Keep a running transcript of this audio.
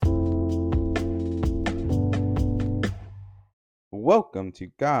Welcome to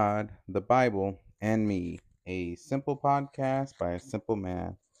God, the Bible, and Me, a simple podcast by a simple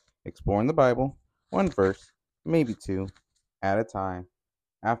man, exploring the Bible, one verse, maybe two, at a time.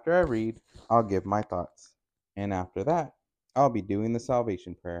 After I read, I'll give my thoughts. And after that, I'll be doing the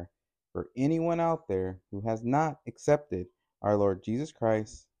salvation prayer for anyone out there who has not accepted our Lord Jesus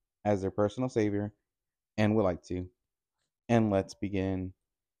Christ as their personal Savior and would like to. And let's begin.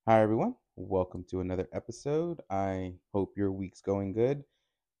 Hi, everyone. Welcome to another episode. I hope your week's going good.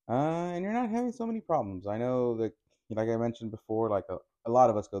 And you're not having so many problems. I know that, like I mentioned before, like a lot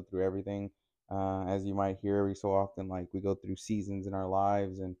of us go through everything. As you might hear every so often, like we go through seasons in our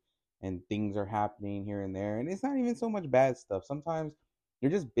lives, and things are happening here and there. And it's not even so much bad stuff. Sometimes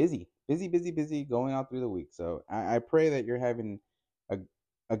you're just busy going out through the week. So I pray that you're having a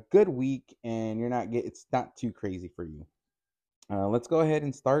a good week and it's not too crazy for you. Let's go ahead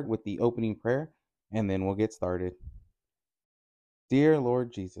and start with the opening prayer, and then we'll get started. Dear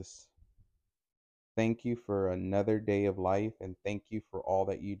Lord Jesus, thank you for another day of life, and thank you for all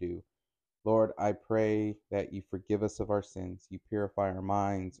that you do. Lord, I pray that you forgive us of our sins, you purify our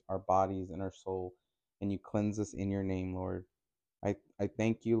minds, our bodies, and our soul, and you cleanse us in your name, Lord. I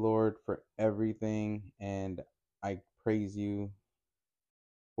thank you, Lord, for everything, and I praise you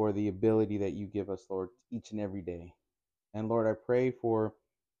for the ability that you give us, Lord, each and every day. And Lord, I pray for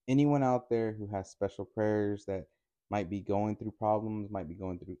anyone out there who has special prayers that might be going through problems, might be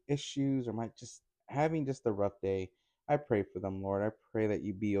going through issues, or might just having just a rough day. I pray for them, Lord. I pray that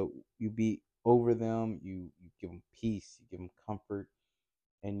you be over them. You give them peace, you give them comfort,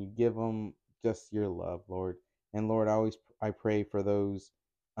 and you give them just your love, Lord. And Lord, I pray for those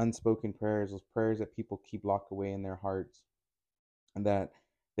unspoken prayers, those prayers that people keep locked away in their hearts and that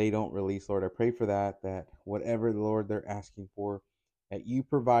they don't release, Lord. I pray for that whatever, Lord, they're asking for, that you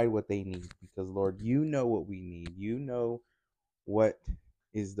provide what they need, because Lord, you know what we need. You know what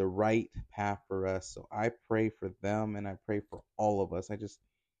is the right path for us. So I pray for them, and I pray for all of us. I just,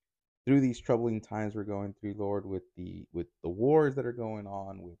 through these troubling times we're going through, Lord, with the wars that are going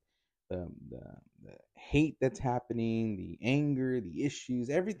on, with the hate that's happening, the anger, the issues,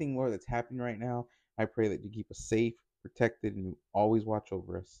 everything, Lord, that's happening right now. I pray that you keep us safe, protected, and you always watch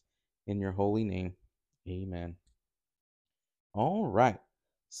over us. In your holy name, amen. All right.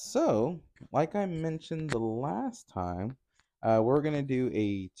 So, like I mentioned the last time, we're gonna do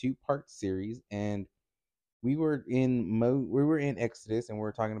a two-part series, and we were in Exodus, and we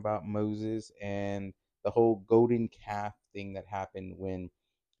were talking about Moses and the whole golden calf thing that happened when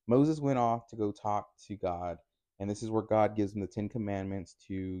Moses went off to go talk to God. And this is where God gives him the 10 commandments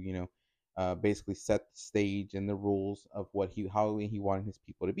to, basically set the stage and the rules of how he wanted his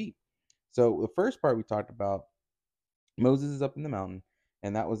people to be. So the first part we talked about, Moses is up in the mountain,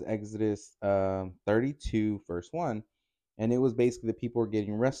 and that was Exodus 32, verse 1. And it was basically the people were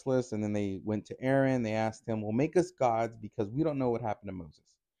getting restless, and then they went to Aaron. They asked him, well, make us gods, because we don't know what happened to Moses.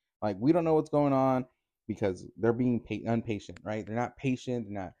 Like, we don't know what's going on, because they're being impatient, right? They're not patient.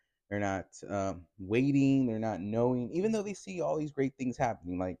 They're not waiting. They're not knowing, even though they see all these great things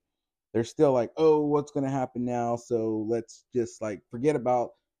happening. Like, they're still like, oh, what's going to happen now? So let's just like forget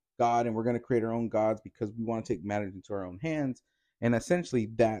about God, and we're going to create our own gods because we want to take matters into our own hands. And essentially,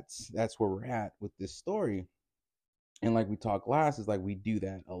 that's where we're at with this story. And like we talked last, is like we do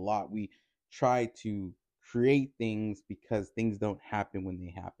that a lot. We try to create things because things don't happen when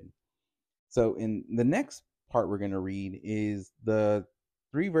they happen. So in the next part we're going to read is the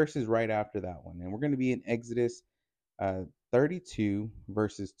three verses right after that one. And we're going to be in Exodus uh, 32,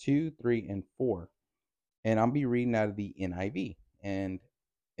 verses 2, 3, and 4. And I'll be reading out of the NIV. And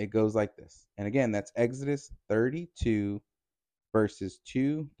it goes like this. And again, that's Exodus 32, verses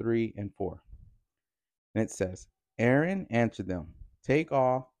 2, 3, and 4. And it says, Aaron answered them, take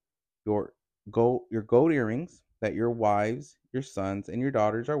off your gold earrings that your wives, your sons, and your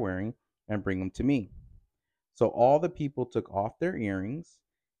daughters are wearing, and bring them to me. So all the people took off their earrings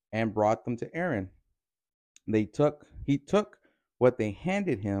and brought them to Aaron. He took what they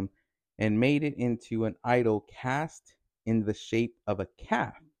handed him and made it into an idol cast in the shape of a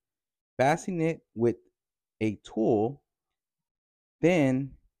calf, fastening it with a tool.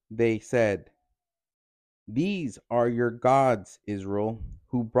 Then they said, these are your gods, Israel,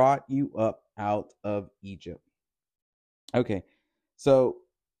 who brought you up out of Egypt. Okay, so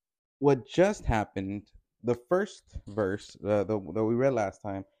what just happened, the first verse that we read last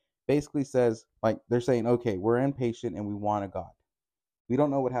time, basically says, like, they're saying, okay, we're impatient and we want a God. We don't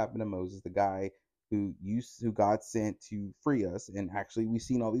know what happened to Moses, the guy who God sent to free us, and actually we've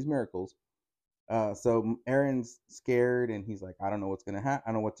seen all these miracles. So Aaron's scared, and he's like, I don't know what's gonna happen. I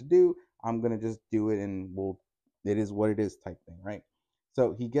don't know what to do. I'm gonna just do it, and we'll it is what it is type thing, right?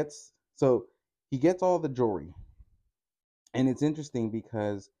 So he gets all the jewelry, and it's interesting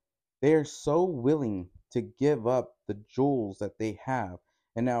because they are so willing to give up the jewels that they have.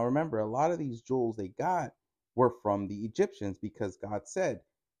 And now remember, a lot of these jewels they got were from the Egyptians, because God said,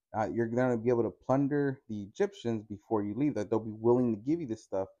 you're going to be able to plunder the Egyptians before you leave, that they'll be willing to give you this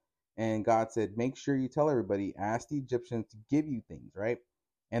stuff. And God said, make sure you tell everybody, ask the Egyptians to give you things, right?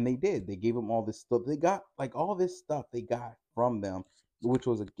 And they did. They gave them all this stuff. They got like all this stuff they got from them, which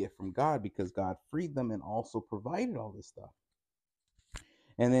was a gift from God, because God freed them and also provided all this stuff.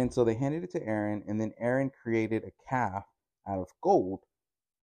 And then so they handed it to Aaron, and then Aaron created a calf out of gold.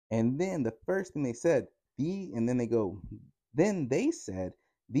 And then the first thing they said, then they said,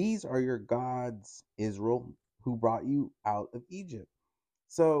 these are your gods, Israel, who brought you out of Egypt.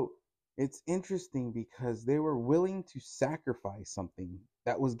 So it's interesting because they were willing to sacrifice something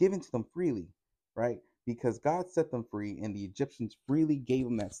that was given to them freely, right? Because God set them free, and the Egyptians freely gave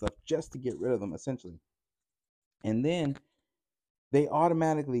them that stuff just to get rid of them, essentially. And then they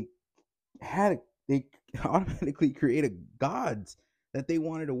automatically had they automatically created gods that they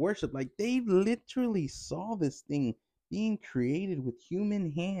wanted to worship. Like, they literally saw this thing being created with human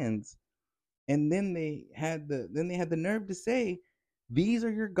hands, and then they had the nerve to say, these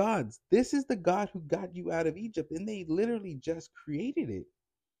are your gods, this is the God who got you out of Egypt. And they literally just created it.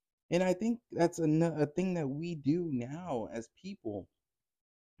 And I think that's a thing that we do now as people,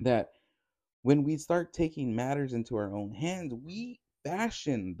 that when we start taking matters into our own hands, we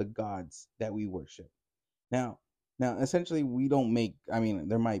fashion the gods that we worship. Now, now, essentially, we don't make. I mean,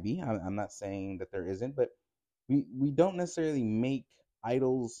 there might be. I'm not saying that there isn't, but we don't necessarily make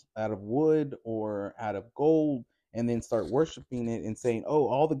idols out of wood or out of gold and then start worshiping it and saying, "Oh,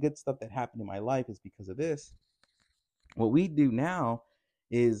 all the good stuff that happened in my life is because of this." What we do now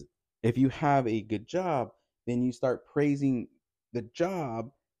is, if you have a good job, then you start praising the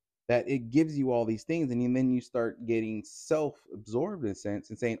job, that it gives you all these things, and then you start getting self-absorbed in a sense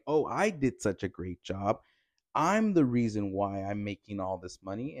and saying, "Oh, I did such a great job. I'm the reason why I'm making all this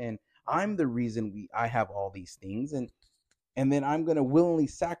money, and I'm the reason I have all these things, and then I'm going to willingly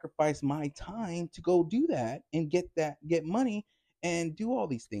sacrifice my time to go do that and get money and do all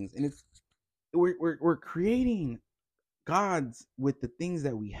these things." And we're creating gods with the things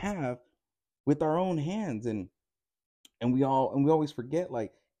that we have with our own hands. And we always forget,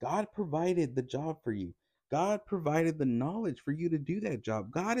 like, God provided the job for you. God provided the knowledge for you to do that job.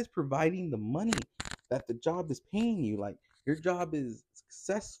 God is providing the money that the job is paying you. Like, your job is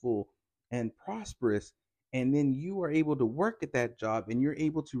successful and prosperous, and then you are able to work at that job, and you're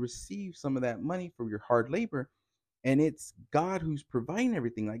able to receive some of that money for your hard labor, and it's God who's providing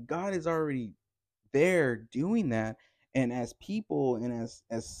everything. Like, God is already there doing that. And as people, and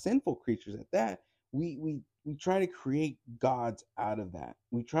as sinful creatures at that, we try to create gods out of that.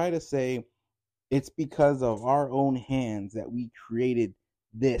 We try to say it's because of our own hands that we created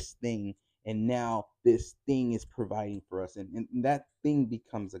this thing, and now this thing is providing for us, and that thing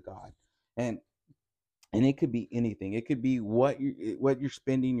becomes a god. And and it could be anything. It could be what you're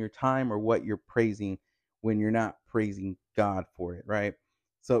spending your time, or what you're praising when you're not praising God for it, right?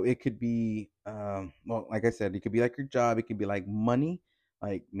 So it could be, well, like I said, it could be like your job. It could be like money.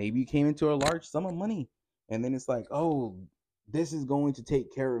 Like, maybe you came into a large sum of money, and then it's like, oh, this is going to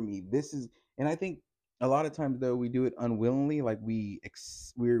take care of me. And I think a lot of times, though, we do it unwillingly. Like,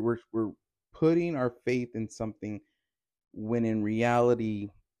 we're putting our faith in something, when in reality,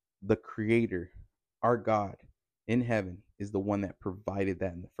 the creator, our God in heaven, is the one that provided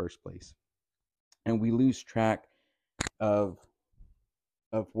that in the first place. And we lose track of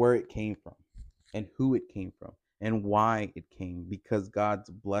where it came from, and who it came from, and why it came, because God's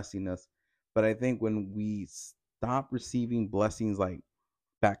blessing us. But I think when we stop receiving blessings, like,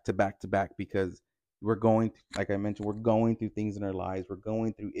 back to back to back, because like I mentioned, we're going through things in our lives, we're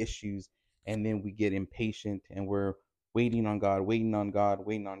going through issues, and then we get impatient, and we're waiting on God, waiting on God,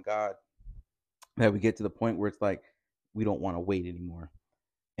 waiting on God, that we get to the point where it's like, we don't want to wait anymore,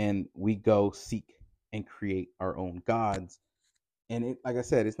 and we go seek and create our own gods. And like I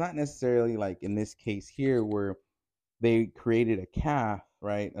said, it's not necessarily like in this case here, where they created a calf,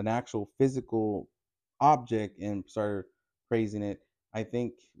 right, an actual physical object, and started praising it. I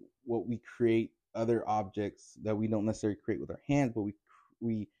think what we create, other objects that we don't necessarily create with our hands, but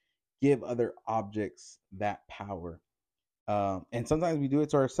we give other objects that power. And sometimes we do it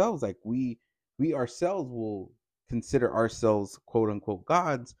to ourselves. Like, we ourselves will consider ourselves quote unquote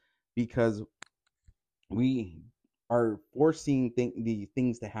gods, because we are forcing the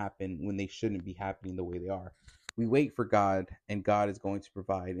things to happen when they shouldn't be happening the way they are. We wait for God, and God is going to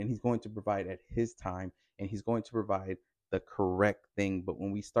provide, and He's going to provide at His time, and He's going to provide the correct thing. But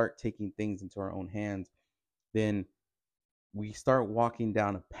when we start taking things into our own hands, then we start walking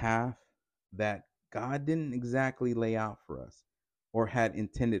down a path that God didn't exactly lay out for us or had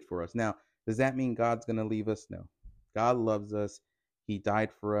intended for us. Now, does that mean God's going to leave us? No. God loves us. He died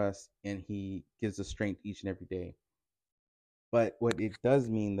for us, and He gives us strength each and every day. But what it does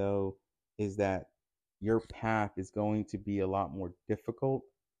mean, though, is that your path is going to be a lot more difficult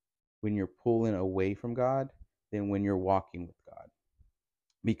when you're pulling away from God than when you're walking with God.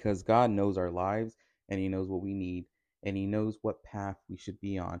 Because God knows our lives, and He knows what we need, and He knows what path we should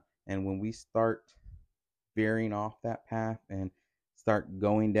be on. And when we start veering off that path and start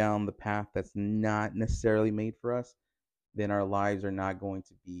going down the path that's not necessarily made for us, then our lives are not going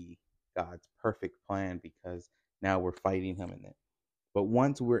to be God's perfect plan, because now we're fighting Him in it. But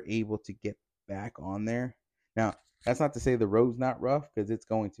once we're able to get back on there, now that's not to say the road's not rough, because it's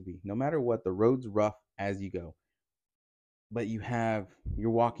going to be. No matter what, the road's rough as you go. But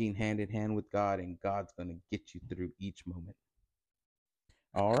you're walking hand in hand with God, and God's going to get you through each moment.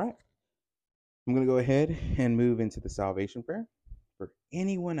 All right. I'm going to go ahead and move into the salvation prayer. For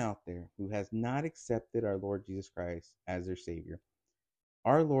anyone out there who has not accepted our Lord Jesus Christ as their Savior,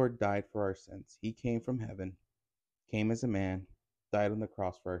 our Lord died for our sins. He came from heaven, came as a man, died on the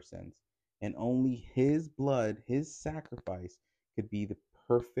cross for our sins. And only His blood, His sacrifice, could be the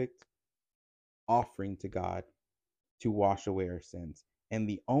perfect offering to God to wash away our sins. And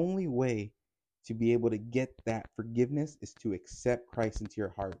the only way to be able to get that forgiveness is to accept Christ into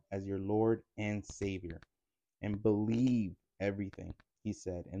your heart as your Lord and Savior, and believe everything He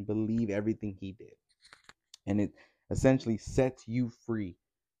said and believe everything He did. And it essentially sets you free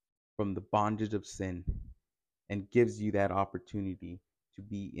from the bondage of sin and gives you that opportunity to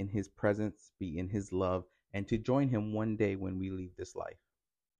be in His presence, be in His love, and to join Him one day when we leave this life.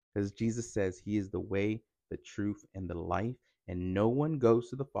 Because Jesus says He is the way, the truth, and the life, and no one goes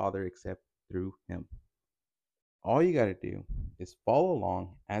to the Father except through Him. All you got to do is follow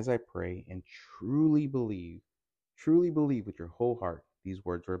along as I pray and truly believe with your whole heart these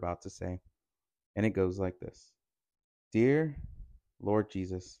words we're about to say. And it goes like this. Dear Lord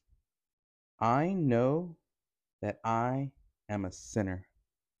Jesus, I know that I am a sinner,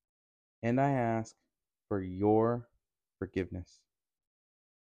 and I ask for your forgiveness.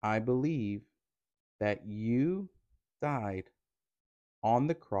 I believe that you died on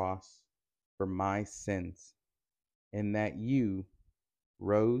the cross for my sins, and that you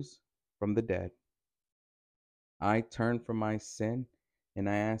rose from the dead. I turn from my sin, and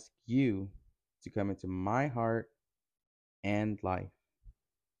I ask you to come into my heart and life.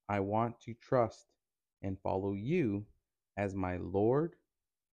 I want to trust and follow you as my Lord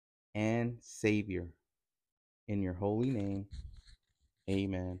and Savior. In your holy name,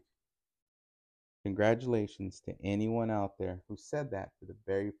 amen. Congratulations to anyone out there who said that for the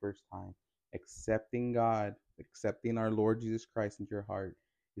very first time. Accepting God, accepting our Lord Jesus Christ into your heart,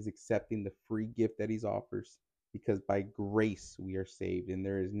 is accepting the free gift that He offers, because by grace we are saved, and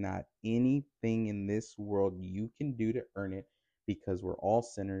there is not anything in this world you can do to earn it, because we're all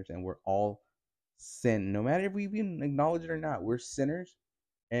sinners and we're all sin. No matter if we even acknowledge it or not, we're sinners,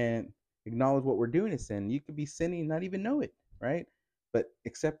 and acknowledge what we're doing is sin. You could be sinning and not even know it, right? But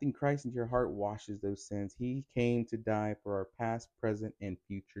accepting Christ into your heart washes those sins. He came to die for our past, present, and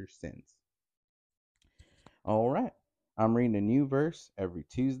future sins. All right. I'm reading a new verse every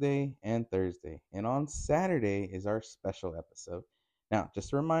Tuesday and Thursday. And on Saturday is our special episode. Now,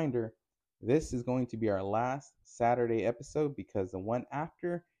 just a reminder, this is going to be our last Saturday episode, because the one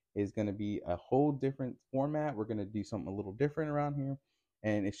after is going to be a whole different format. We're going to do something a little different around here,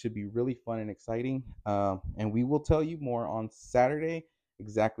 and it should be really fun and exciting. And we will tell you more on Saturday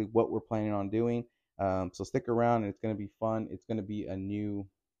exactly what we're planning on doing. So stick around, and it's going to be fun. It's going to be a new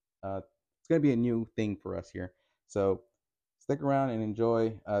thing for us here. So stick around and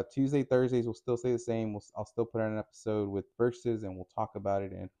enjoy. Tuesday, Thursdays will still stay the same. I'll still put out an episode with verses, and we'll talk about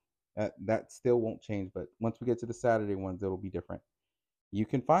it, and that still won't change. But once we get to the Saturday ones, it'll be different. You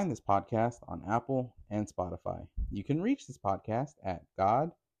can find this podcast on Apple and Spotify. You can reach this podcast at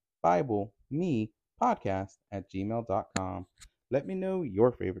godbiblemepodcast@gmail.com. Let me know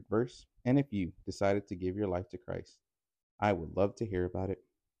your favorite verse, and if you decided to give your life to Christ. I would love to hear about it.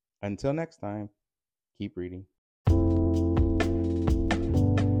 Until next time, keep reading.